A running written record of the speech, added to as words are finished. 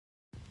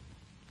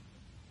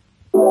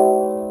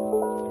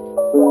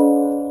Hey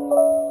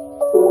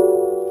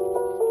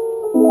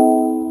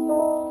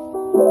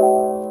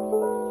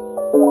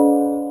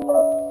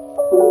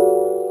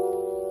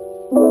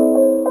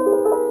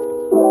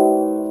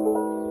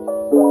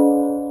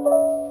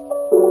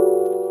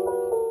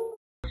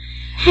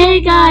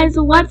guys,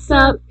 what's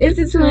up? It's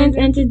the Twins,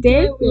 and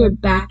today we're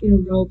back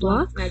in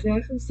Roblox. As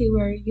you can see,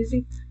 we're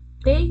using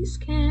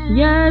Facecam.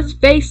 Yes,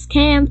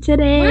 Facecam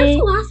today. When's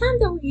the last time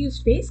that we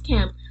used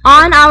Facecam?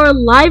 On our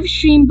live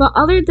stream, but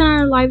other than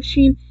our live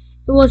stream,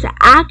 it was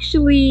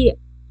actually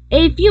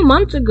a few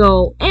months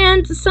ago.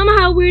 And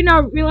somehow we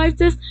not realized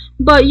this,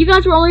 but you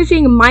guys were only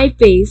seeing my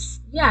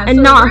face, and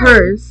so not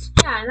hers.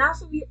 Yeah, and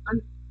also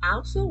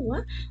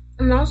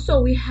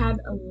we had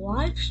a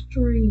live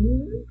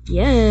stream.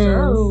 Yes.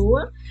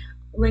 So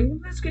link in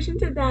the description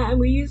to that, and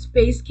we used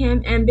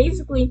Facecam. And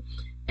basically,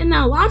 in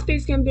that last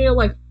Facecam video,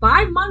 like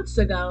 5 months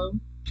ago,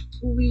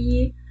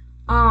 we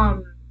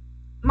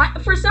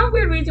for some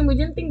weird reason we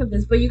didn't think of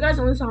this, but you guys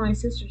only saw my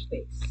sister's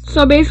face.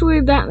 So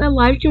basically, that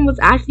live stream was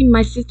actually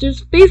my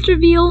sister's face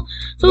reveal.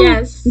 So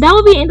yes, that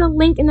will be in the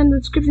link in the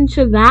description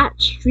to that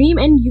stream.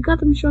 And you guys have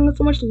been showing us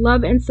so much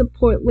love and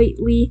support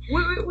lately.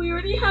 We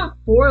already have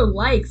 4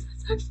 likes.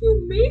 That's actually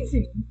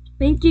amazing.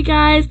 Thank you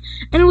guys.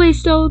 Anyway,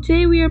 so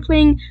today we are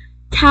playing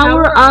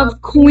Tower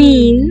of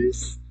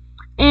Queens,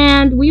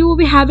 and we will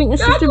be having a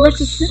sister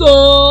versus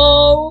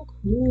so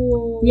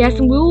cool. Yes,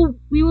 and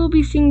we will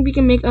be seeing if we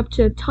can make up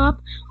to the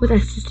top with a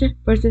sister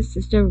versus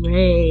sister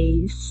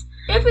race.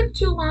 If it's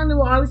too long, then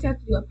we'll obviously have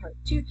to do a part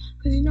 2,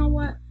 because you know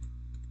what?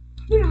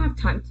 We don't have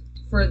time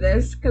for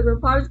this, because we're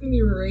probably just gonna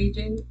be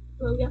raging.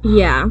 So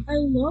yeah. I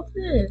love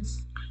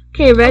this.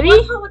 Okay, ready? I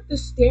love how like the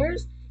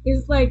stairs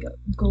is like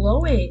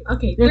glowing.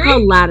 Okay, they're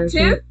called ladders.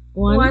 2,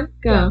 1,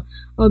 go.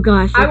 Oh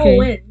gosh. Okay. I will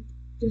win.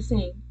 Just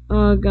saying.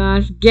 Oh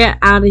gosh, get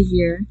out of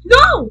here.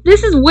 No!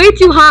 This is way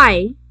too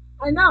high.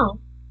 I know.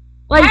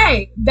 Like,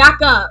 hey,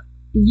 back up.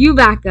 You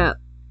back up.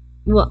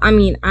 Well, I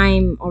mean,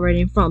 I'm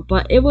already in front,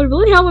 but it would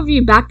really help if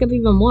you back up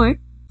even more.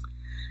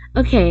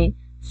 Okay,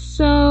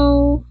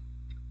 so...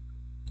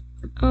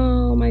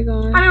 Oh my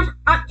god.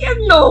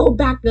 No,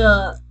 back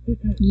up.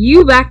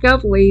 You back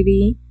up,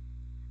 lady.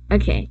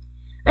 Okay.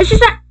 It's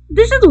just that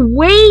this is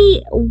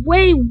way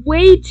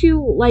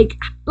too, like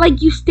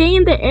you stay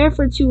in the air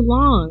for too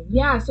long.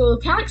 Yeah, so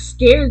it kind of like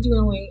scares you in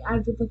a way,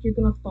 as if like you're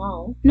gonna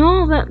fall.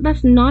 No,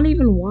 that's not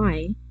even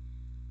why.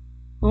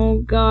 Oh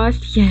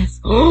gosh, yes.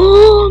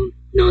 Oh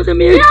no, the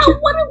mirror. Yeah,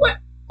 what?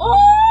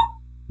 Oh,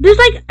 there's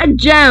like a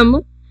gem.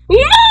 No,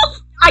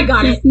 I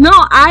got it. No,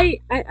 I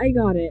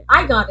got it.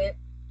 I got it.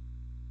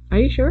 Are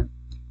you sure?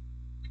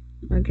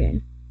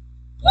 Okay.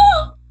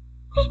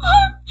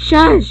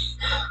 Shush.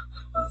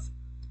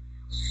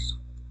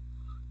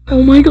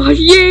 Oh my gosh,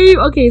 yay!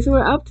 Okay, so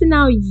we're up to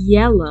now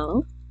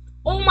yellow.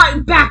 Oh my,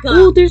 back up!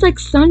 Oh, there's like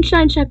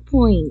sunshine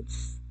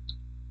checkpoints.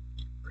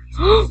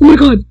 Oh my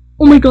god!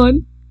 Oh my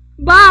god!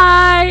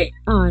 Bye!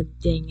 Oh,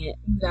 dang it.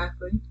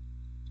 Exactly.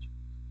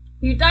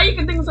 You thought you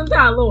could think of some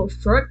kind of little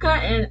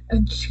shortcut and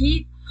a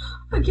cheat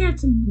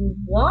against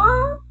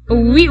what?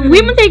 We've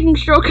been taking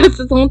shortcuts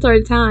this whole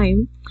entire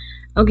time.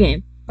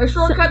 Okay. A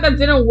shortcut that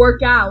didn't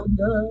work out,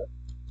 duh.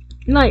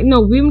 Like,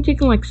 no, we've been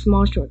taking like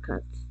small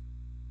shortcuts.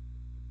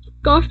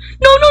 Gosh.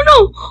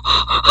 No!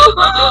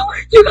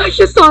 You guys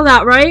just saw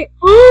that, right?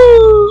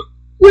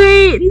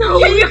 Wait, no.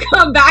 Can you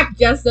come back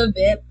just a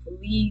bit,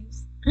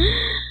 please?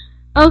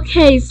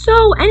 Okay,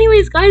 so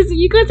anyways, guys,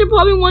 you guys are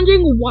probably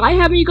wondering why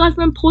haven't you guys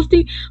been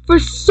posting for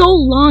so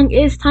long.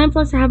 It's time for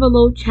us to have a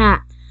little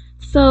chat.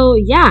 So,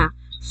 yeah.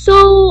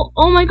 So,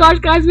 oh my gosh,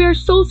 guys, we are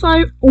so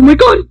sorry. Oh my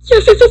god.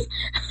 Yes.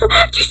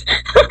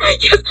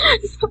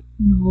 Yes.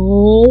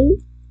 No.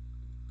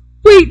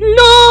 Wait,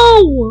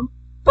 no.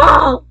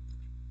 Fall.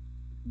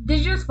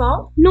 Did you just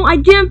fall? No, I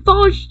didn't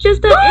fall. It's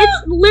just that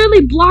it's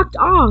literally blocked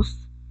off.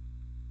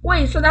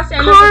 Wait, so that's the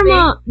end Karma. of the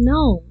thing?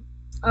 No.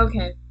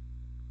 Okay.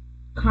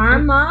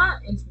 Karma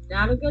is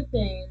not a good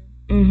thing.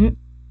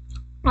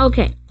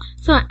 Okay.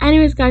 So,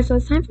 anyways, guys, so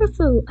it's time for us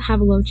to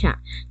have a little chat.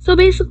 So,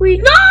 basically...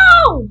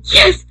 No!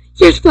 Yes,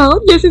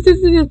 Val. Yes,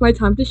 it's my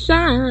time to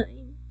shine.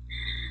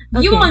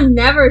 Okay. You will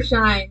never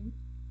shine.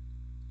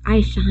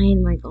 I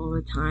shine, like, all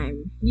the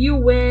time. You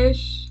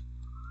wish...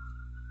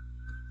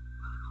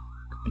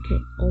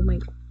 Okay, oh my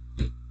god.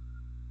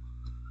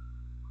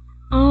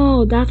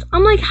 Oh,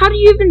 I'm like, how do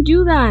you even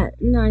do that?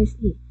 No, I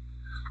see.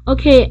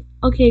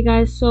 Okay,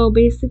 guys, so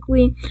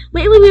basically,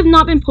 lately we've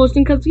not been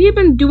posting because we've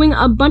been doing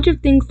a bunch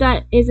of things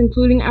that is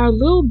including our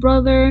little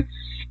brother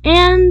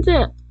and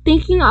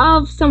thinking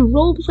of some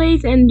role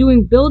plays and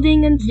doing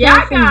building and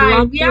stuff. Yeah,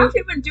 guys, we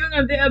actually been doing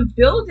a bit of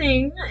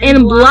building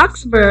in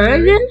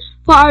Bloxburg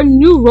for our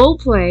new role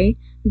play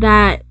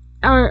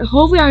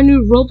hopefully our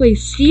new role play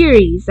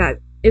series that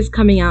is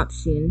coming out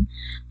soon.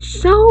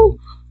 So,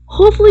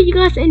 hopefully you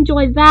guys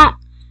enjoy that.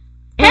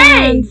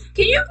 Hey,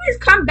 can you please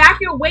come back?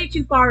 You're way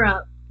too far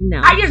up.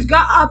 No. I just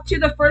got up to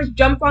the first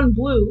jump on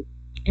blue.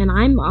 And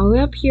I'm all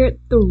up here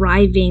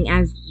thriving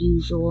as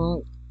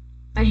usual.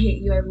 I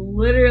hate you. I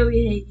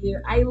literally hate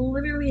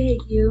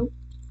you.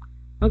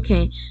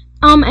 Okay.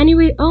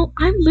 Anyway, oh,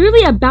 I'm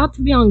literally about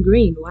to be on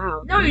green.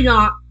 Wow. No, you're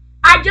not.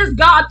 I just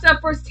got up to the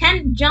first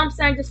 10 jumps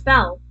and I just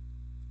fell.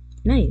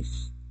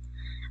 Nice.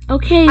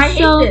 Okay, I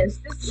hate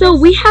this. So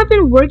we have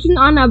been working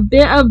on a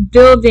bit of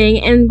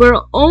building, and we're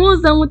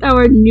almost done with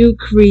our new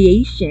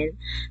creation.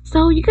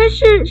 So you guys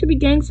should be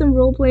getting some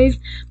role plays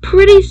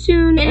pretty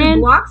soon.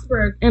 In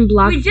Bloxburg. And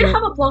Bloxburg. We did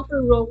have a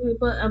Bloxburg role play,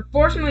 but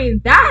unfortunately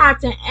that had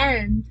to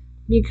end.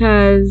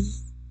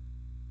 Because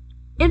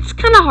it's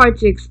kind of hard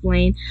to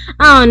explain.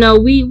 I don't know.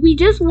 We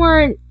just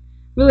weren't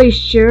really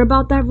sure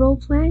about that role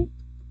play.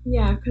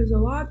 Yeah, because a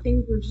lot of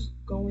things were just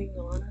going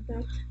on at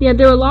that. Yeah,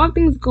 there were a lot of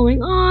things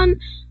going on.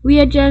 We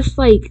had just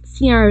like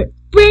seen our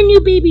brand new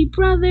baby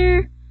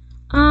brother.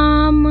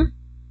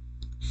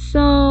 So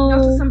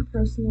also some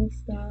personal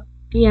stuff.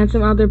 Yeah, and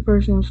some other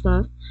personal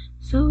stuff.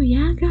 So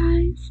yeah,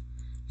 guys.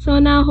 So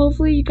now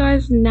hopefully you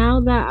guys, now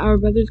that our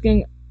brother's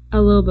getting a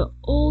little bit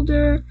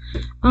older,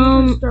 we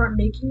can start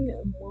making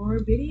more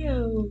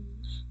videos.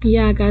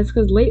 Yeah, guys,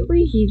 because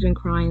lately he's been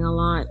crying a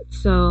lot,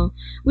 so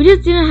we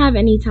just didn't have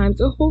any time.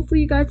 So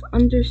hopefully you guys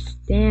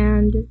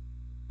understand.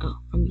 Oh,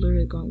 I'm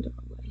literally going the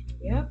wrong way.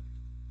 Yep.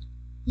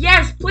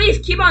 Yes, please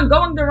keep on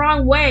going the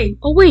wrong way.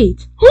 Oh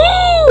wait!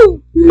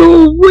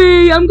 No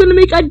way! I'm gonna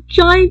make a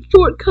giant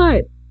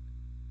shortcut.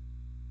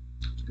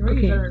 Girl,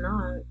 you better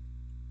not.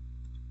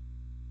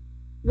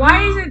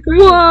 Why is it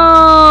green?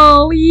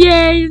 Whoa!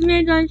 Yay! It's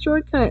made a giant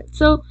shortcut.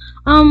 So,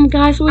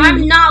 guys,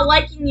 I'm not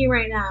liking you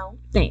right now.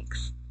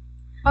 Thanks.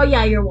 Oh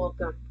yeah, you're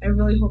welcome. I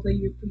really hope that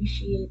you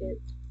appreciate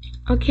it.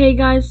 Okay,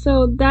 guys,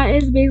 so that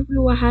is basically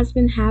what has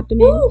been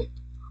happening. Ooh.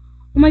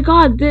 Oh my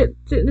god,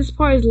 this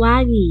part is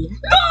laggy.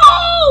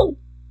 No!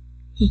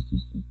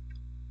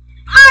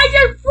 I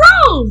just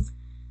froze!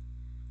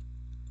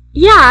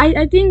 Yeah,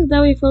 I think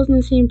that we froze in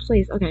the same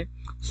place. Okay,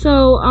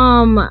 so,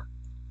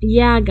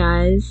 yeah,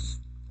 guys.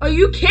 Are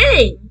you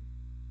kidding?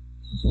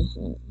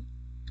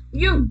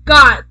 You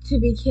got to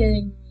be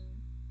kidding me.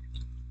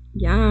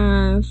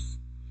 Yes.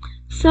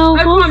 So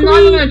I'm not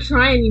even gonna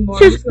try anymore.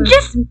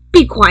 Just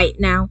be quiet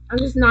now. I'm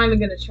just not even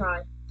gonna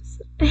try.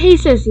 Hey,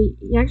 sissy,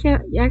 you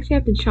actually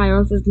have to try, or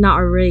else it's not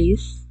a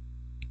race.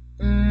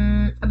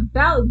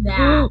 About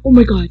that. Oh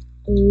my god.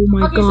 Oh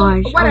my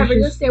gosh. So whatever.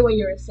 Just say what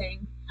you were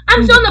saying.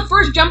 I'm still on the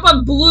first jump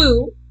of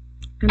blue,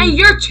 and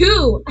you're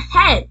 2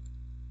 ahead.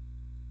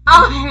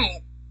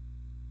 Ahead.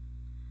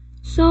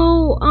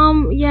 So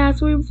yeah.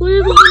 So we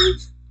literally.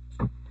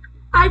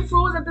 I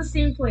froze at the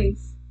same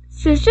place.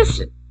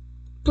 Sis,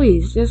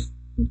 please, just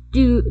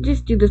do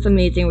this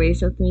amazing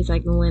race with me so I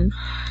can win.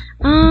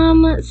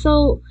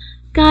 So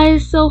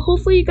guys, so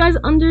hopefully you guys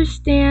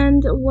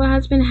understand what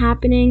has been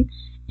happening,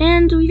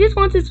 and we just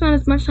want to spend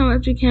as much time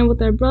as we can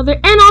with our brother.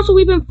 And also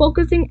we've been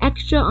focusing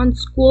extra on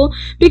school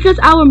because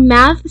our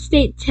math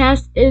state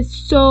test is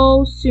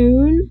so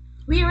soon.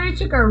 We already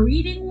took our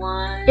reading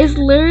one. It's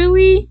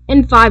literally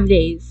in 5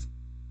 days.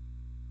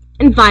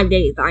 In 5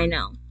 days, I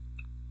know.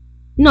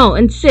 No,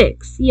 in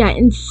 6. Yeah,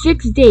 in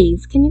 6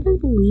 days. Can you guys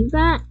believe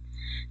that?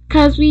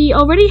 Because we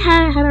already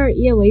had our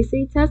ELA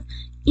state test.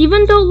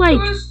 Even though, like...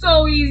 It was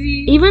so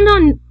easy. Even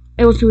though...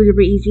 It was super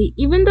duper easy.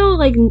 Even though,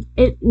 like,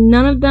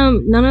 none of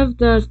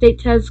the state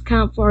tests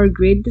count for our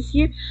grade this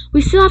year,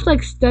 we still have to,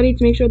 like, study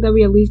to make sure that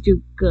we at least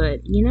do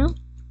good, you know?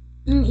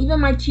 And even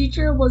my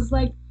teacher was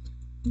like,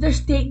 the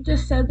state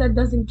just said that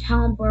doesn't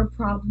count, but it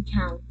probably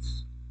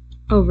counts.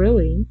 Oh,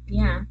 really?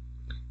 Yeah.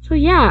 So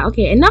yeah,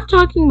 okay, enough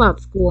talking about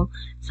school.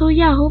 So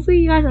yeah, hopefully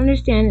you guys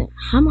understand.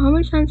 How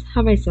many times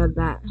have I said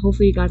that?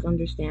 Hopefully you guys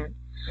understand.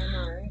 I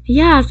know, right?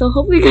 Yeah, so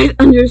hopefully you guys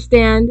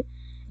understand.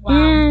 Wow,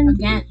 and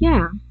again.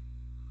 Yeah.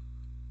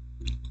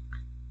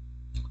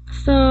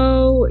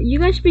 So you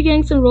guys should be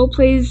getting some role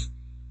plays.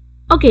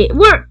 Okay,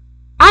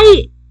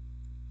 I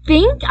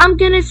think I'm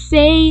gonna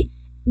say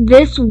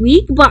this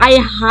week, but I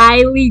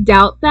highly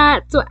doubt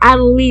that. So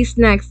at least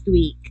next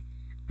week.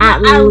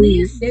 At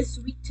least this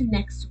week to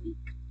next week.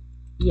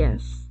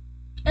 Yes.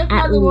 If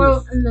not,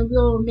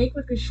 we'll make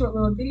like a short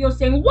little video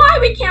saying why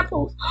we can't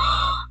post.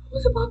 I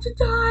was about to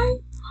die.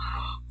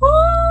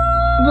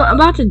 Well,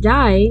 about to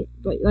die,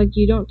 but like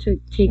you don't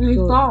take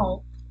full.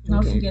 Fall. Okay.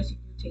 Also, yes, you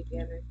do take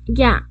damage.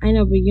 Yeah, I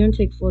know, but you don't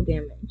take full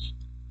damage.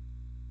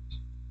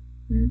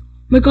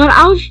 My god,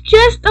 I was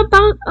just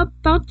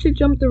about to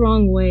jump the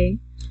wrong way.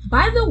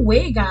 By the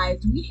way,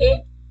 guys,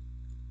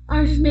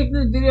 I'm just making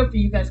this video for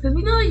you guys because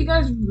we know that you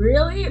guys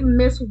really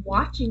miss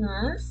watching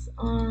us.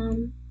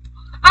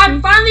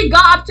 I finally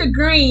got up to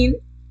green.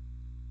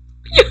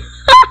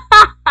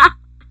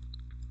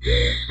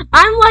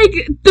 I'm like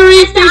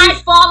 3 and then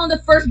I fall on the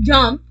first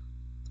jump.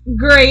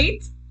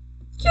 Great.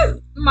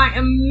 Just my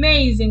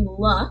amazing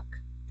luck.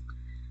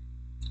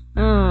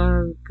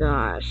 Oh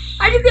gosh.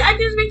 I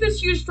just make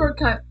this huge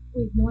shortcut.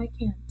 Wait, no I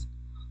can't.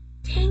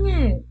 Dang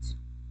it.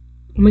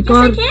 Oh my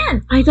god. Yes, I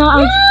can. I thought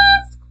I was...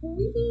 Yes,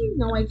 queen.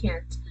 No, I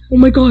can't. Oh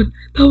my god,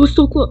 that was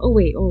so close. Oh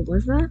wait, or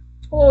was that?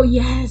 Oh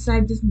yes, I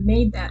just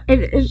made that.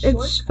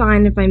 It's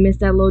fine if I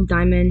missed that little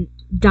diamond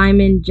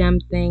gem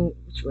thing.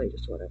 It's really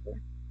just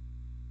whatever.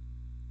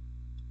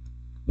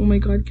 Oh my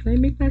god, can I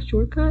make that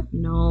shortcut?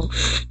 No.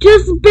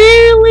 Just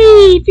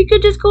barely! If you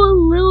could just go a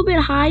little bit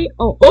higher.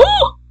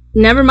 Oh!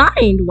 Never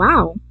mind.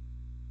 Wow.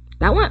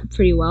 That went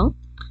pretty well.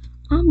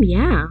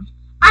 Yeah.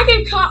 I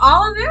can cut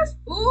all of this?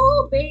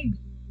 Ooh, baby.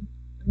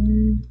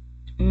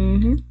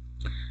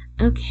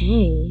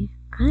 Okay.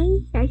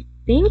 I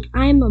think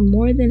I'm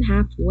more than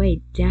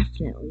halfway.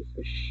 Definitely,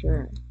 for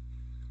sure.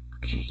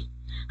 Okay.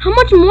 How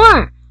much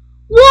more?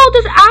 Whoa,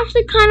 there's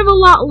actually kind of a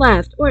lot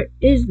left. Or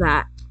is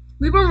that?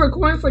 We've been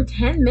recording for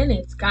 10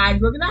 minutes,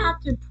 guys. We're gonna have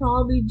to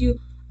probably do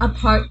a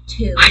part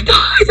 2. I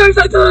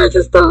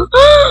just fell.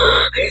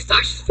 I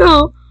just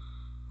fell.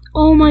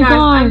 Oh my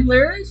god. I'm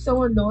literally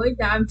so annoyed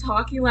that I'm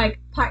talking like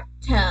part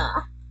 2.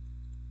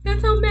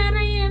 That's how mad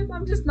I am.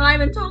 I'm just not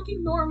even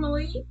talking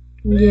normally.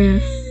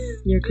 Yes,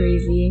 you're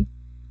crazy.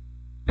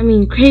 I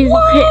mean, crazy.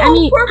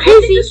 Whoa,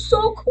 crazy is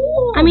so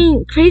cool. I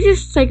mean, crazy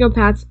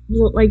psychopaths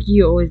like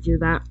you always do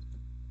that.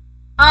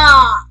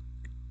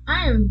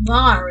 I am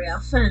very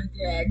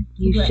offended.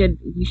 You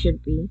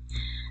should be.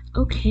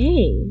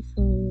 Okay,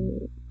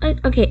 so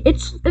okay,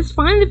 it's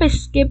fine if I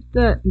skip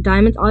the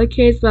diamonds. All I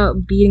care is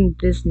about beating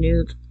this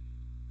noob.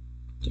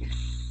 Yes.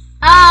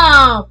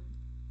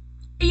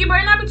 You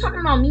better not be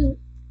talking about me.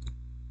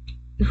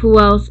 Who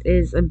else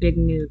is a big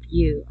noob?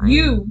 You.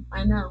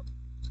 I know.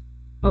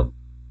 Oh,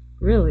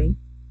 really?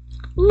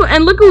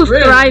 And look who's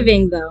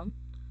thriving, though.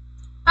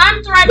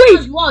 I'm thriving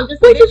as well,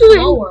 just a bit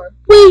slower.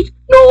 Wait,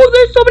 no,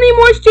 there's so many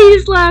more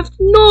stages left.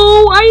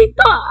 No, I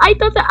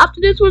thought that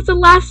after this was the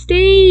last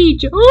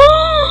stage.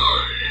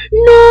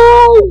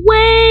 No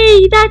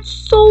way, that's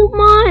so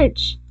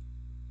much.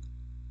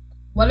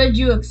 What did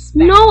you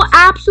expect? No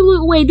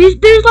absolute way.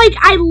 There's like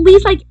at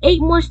least like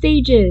 8 more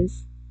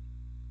stages.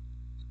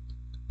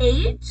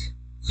 8?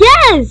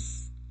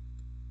 Yes.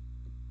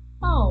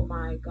 Oh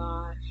my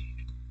gosh.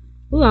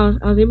 Ooh, I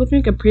was able to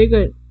make a pretty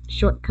good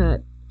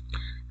shortcut.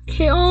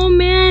 Okay, oh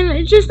man,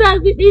 it's just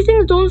that these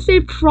things don't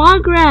save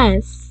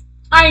progress.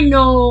 I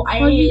know. I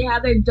hate how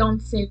they don't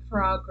save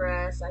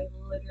progress. I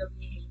literally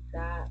hate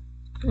that.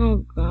 Oh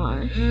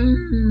gosh.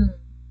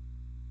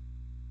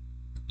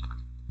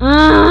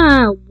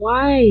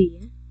 Why?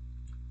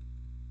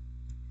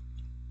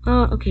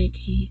 Okay.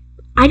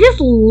 I just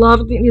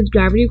love these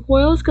gravity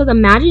coils, because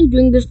imagine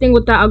doing this thing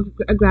without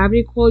a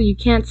gravity coil. You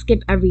can't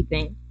skip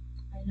everything.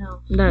 I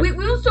know. We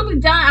will still be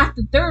done at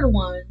the 3rd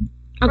one.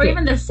 Okay. Or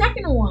even the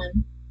 2nd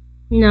one.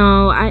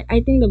 No,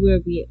 I think that we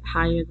will be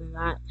higher than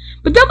that.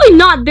 But definitely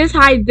not this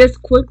high this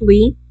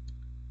quickly.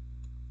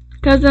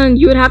 Because then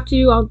you would have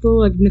to also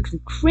like mix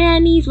and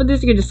crannies. For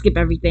this, you can just skip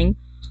everything.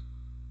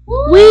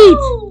 Woo!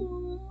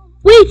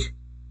 Wait!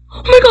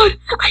 Oh my god!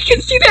 I can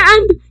see the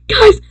end!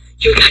 Guys!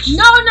 You guys!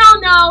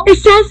 No!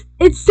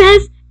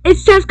 It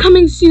says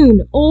coming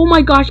soon. Oh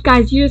my gosh,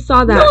 guys! You just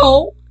saw that.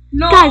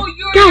 No! Guys,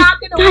 you're not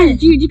gonna win.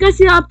 Do you guys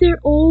see that up there?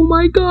 Oh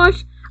my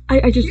gosh!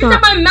 I just said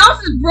my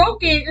mouse is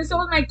broken, and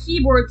so is my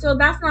keyboard, so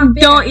that's not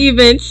fair. Don't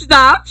even.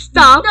 Stop.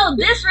 No,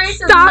 this race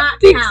does not count. Stop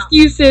the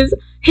excuses.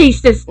 Hey,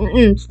 sis.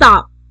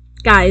 Stop.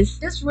 Guys.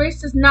 This race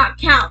does not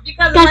count.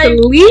 Because, guys,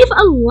 leave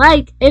a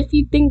like if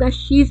you think that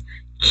she's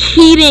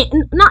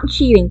cheating. Not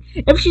cheating.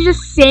 If she's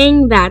just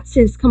saying that,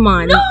 sis. Come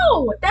on.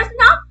 No! That's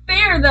not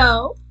fair,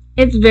 though.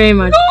 It's very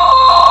much.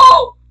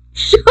 No!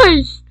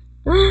 Shush.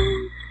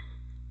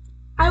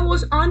 I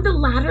was on the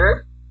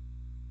ladder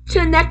to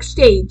the next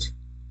stage.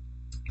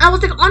 I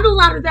was like on the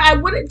ladder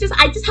that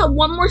I just had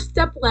one more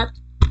step left,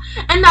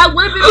 and I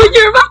would have been. Oh,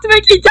 you're about to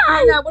make me die.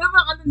 And I would have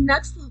been on the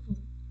next level,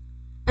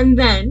 and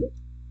then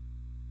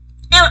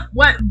it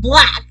went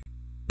black.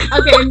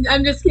 Okay,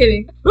 I'm just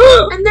kidding.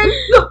 And then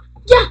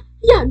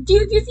yeah. Do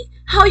you see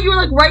how you were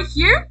like right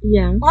here?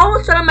 Yeah. All of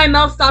a sudden, my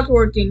mouse stopped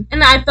working,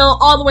 and I fell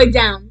all the way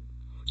down.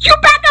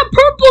 You're back at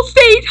purple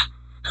stage.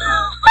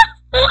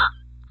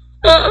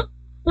 I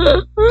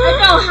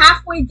fell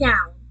halfway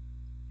down.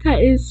 That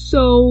is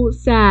so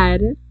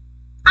sad.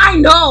 I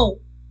know.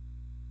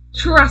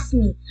 Trust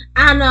me,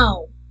 I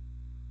know.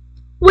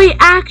 Wait,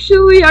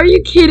 actually, are you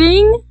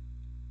kidding?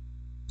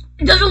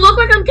 It doesn't look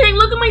like I'm kidding.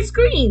 Look at my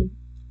screen.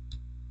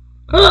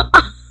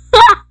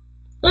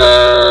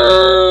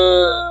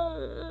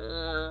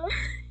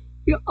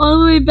 You're all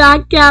the way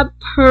back at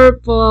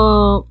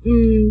purple.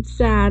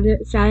 Sad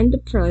and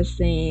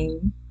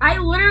depressing. I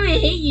literally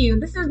hate you.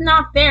 This is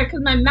not fair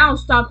because my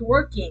mouse stopped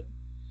working.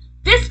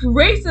 This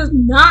race does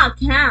not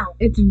count.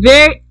 It's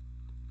very...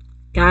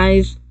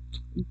 Guys,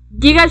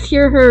 do you guys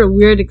hear her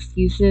weird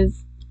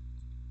excuses?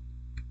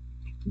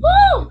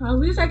 Woo! At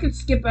least I could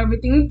skip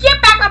everything. Get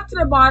back up to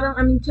the bottom.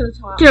 I mean, to the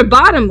top. To the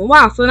bottom?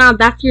 Wow, so now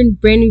that's your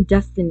brand new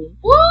destiny.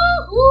 Woo!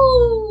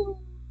 Oh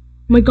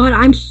my god,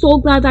 I'm so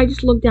glad that I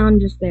just looked down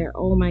just there.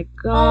 Oh my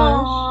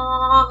gosh.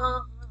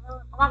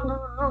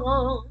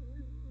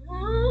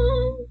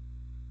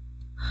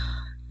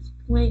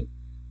 Wait,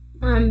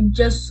 I'm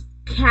just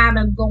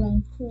kinda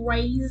going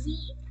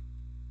crazy.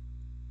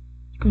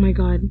 Oh my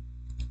god.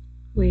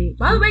 Wait.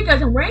 By the way,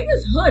 guys, I'm wearing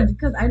this hood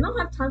because I don't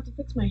have time to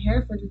fix my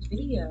hair for this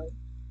video.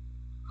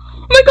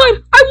 Oh my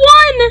god, I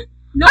won!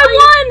 No, I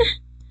won!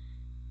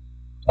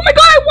 Oh my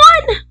god, I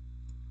won!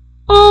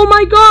 Oh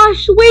my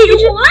gosh! Wait,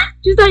 You won?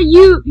 just that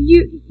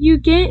you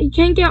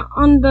can't get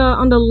on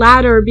the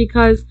ladder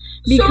because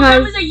So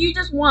that was that you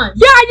just won.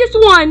 yeah, I just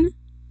won.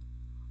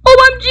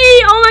 OMG!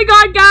 Oh my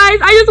god, guys!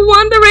 I just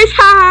won the race.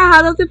 Ha ha ha!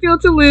 How does it feel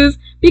to lose?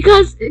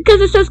 Because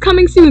it says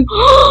coming soon.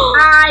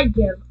 I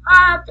give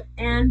up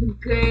and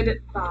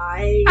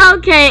goodbye.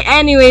 Okay.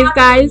 Anyways, Have a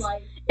guys, good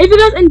life. if you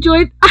guys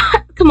enjoyed,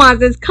 come on,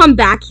 sis, come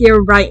back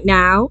here right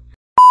now.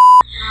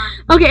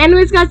 Okay,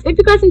 anyways, guys, if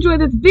you guys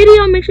enjoyed this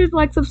video, make sure to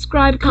like,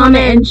 subscribe,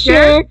 comment, and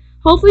share.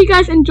 Hopefully, you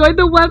guys enjoyed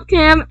the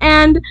webcam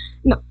and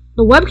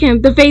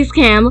the face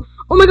cam.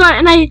 Oh my god,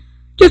 and I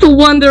just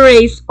won the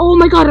race. Oh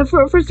my god,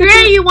 for some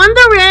Great, you won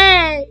the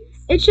race.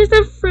 it's just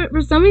that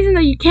for some reason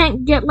that you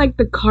can't get like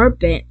the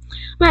carpet.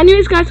 But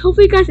anyways, guys,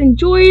 hopefully you guys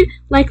enjoyed.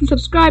 Like and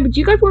subscribe. Do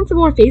you guys want some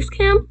more face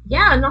cam?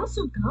 Yeah, and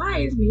also,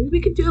 guys, maybe we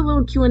could do a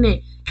little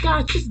Q&A.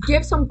 Guys, just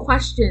give some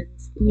questions.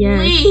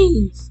 Yes.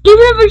 Please. Even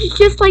if it's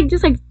just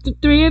like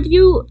three of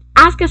you,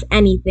 ask us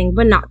anything,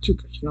 but not too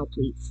personal,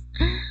 please.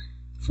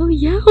 So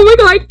yeah, oh my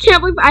god, I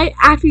can't believe I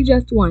actually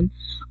just won.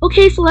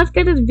 Okay, so let's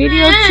get this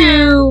video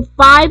to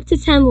 5 to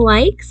 10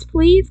 likes,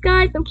 please,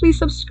 guys, and please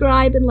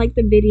subscribe and like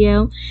the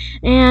video.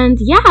 And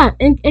yeah,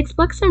 and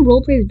expect some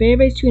roleplays very,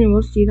 very soon, and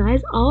we'll see you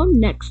guys all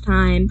next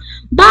time.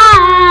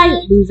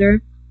 Bye,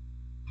 loser.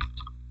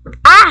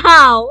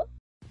 Ow!